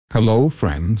Hello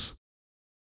friends.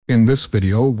 In this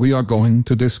video we are going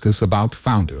to discuss about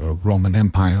founder of Roman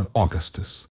Empire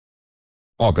Augustus.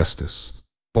 Augustus,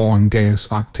 born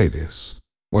Gaius Octavius,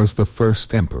 was the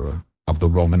first emperor of the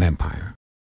Roman Empire.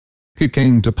 He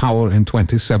came to power in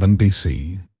 27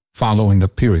 BC, following a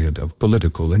period of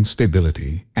political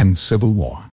instability and civil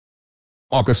war.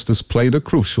 Augustus played a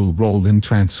crucial role in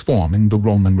transforming the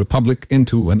Roman Republic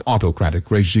into an autocratic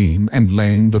regime and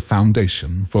laying the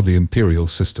foundation for the imperial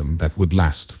system that would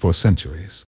last for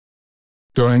centuries.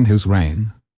 During his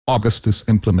reign, Augustus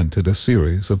implemented a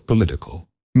series of political,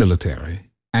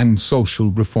 military, and social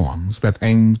reforms that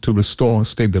aimed to restore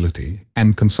stability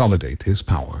and consolidate his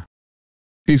power.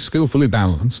 He skillfully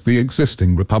balanced the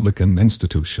existing republican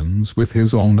institutions with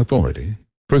his own authority,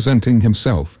 presenting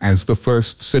himself as the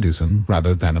first citizen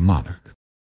rather than a monarch.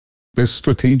 This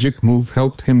strategic move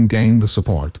helped him gain the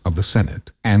support of the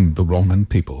Senate and the Roman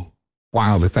people,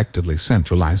 while effectively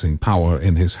centralizing power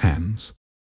in his hands.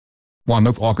 One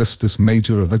of Augustus'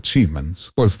 major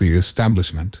achievements was the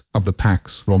establishment of the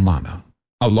Pax Romana,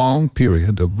 a long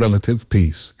period of relative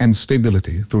peace and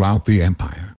stability throughout the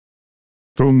empire.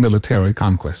 Through military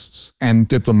conquests and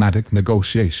diplomatic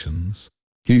negotiations,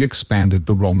 he expanded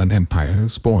the Roman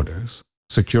Empire's borders,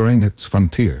 securing its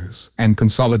frontiers and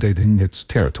consolidating its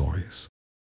territories.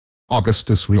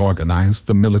 Augustus reorganized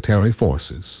the military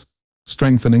forces,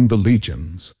 strengthening the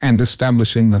legions and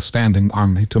establishing a standing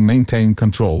army to maintain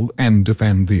control and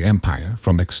defend the empire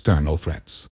from external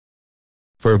threats.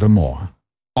 Furthermore,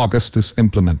 Augustus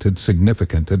implemented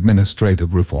significant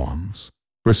administrative reforms,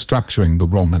 restructuring the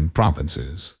Roman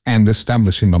provinces and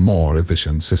establishing a more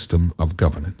efficient system of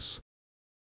governance.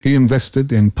 He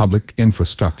invested in public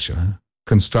infrastructure,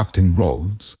 constructing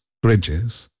roads,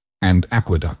 bridges, and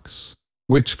aqueducts,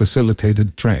 which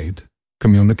facilitated trade,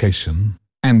 communication,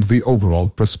 and the overall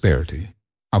prosperity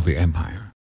of the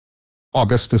empire.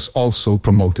 Augustus also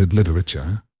promoted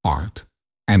literature, art,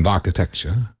 and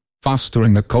architecture,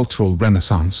 fostering a cultural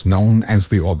renaissance known as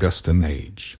the Augustan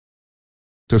Age.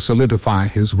 To solidify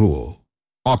his rule,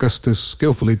 Augustus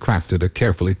skillfully crafted a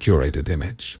carefully curated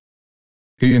image.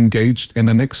 He engaged in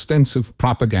an extensive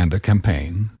propaganda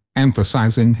campaign,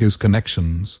 emphasizing his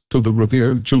connections to the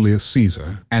revered Julius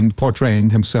Caesar and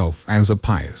portraying himself as a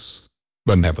pious,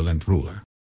 benevolent ruler.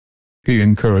 He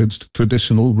encouraged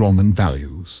traditional Roman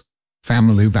values,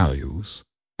 family values,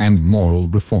 and moral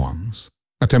reforms,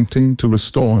 attempting to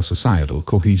restore societal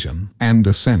cohesion and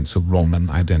a sense of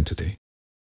Roman identity.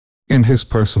 In his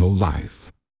personal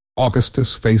life,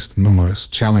 Augustus faced numerous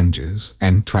challenges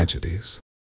and tragedies.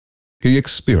 He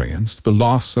experienced the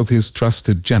loss of his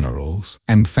trusted generals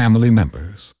and family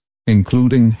members,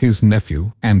 including his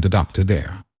nephew and adopted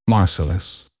heir,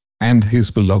 Marcellus, and his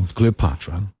beloved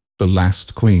Cleopatra, the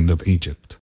last queen of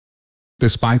Egypt.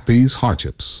 Despite these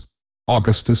hardships,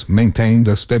 Augustus maintained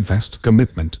a steadfast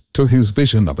commitment to his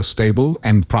vision of a stable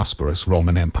and prosperous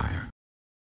Roman Empire.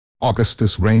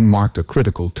 Augustus' reign marked a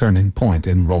critical turning point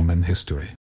in Roman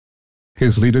history.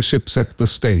 His leadership set the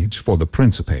stage for the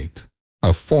Principate,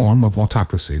 a form of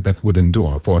autocracy that would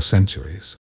endure for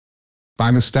centuries. By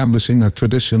establishing a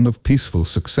tradition of peaceful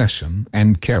succession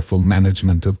and careful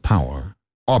management of power,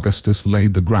 Augustus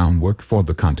laid the groundwork for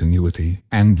the continuity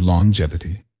and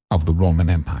longevity of the Roman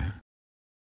Empire.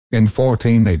 In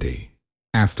 14 AD,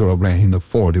 after a reign of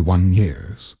 41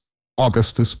 years,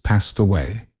 Augustus passed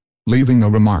away, leaving a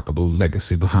remarkable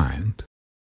legacy behind.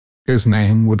 His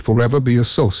name would forever be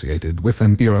associated with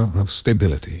an era of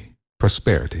stability,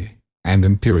 prosperity, and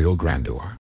imperial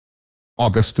grandeur.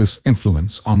 Augustus'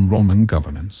 influence on Roman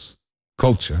governance,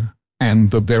 culture,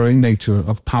 and the very nature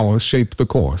of power shaped the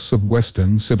course of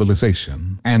Western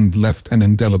civilization and left an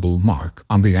indelible mark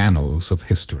on the annals of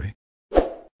history.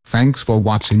 Thanks for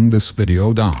watching this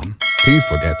video. Don't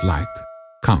forget like,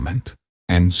 comment,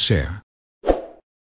 and share.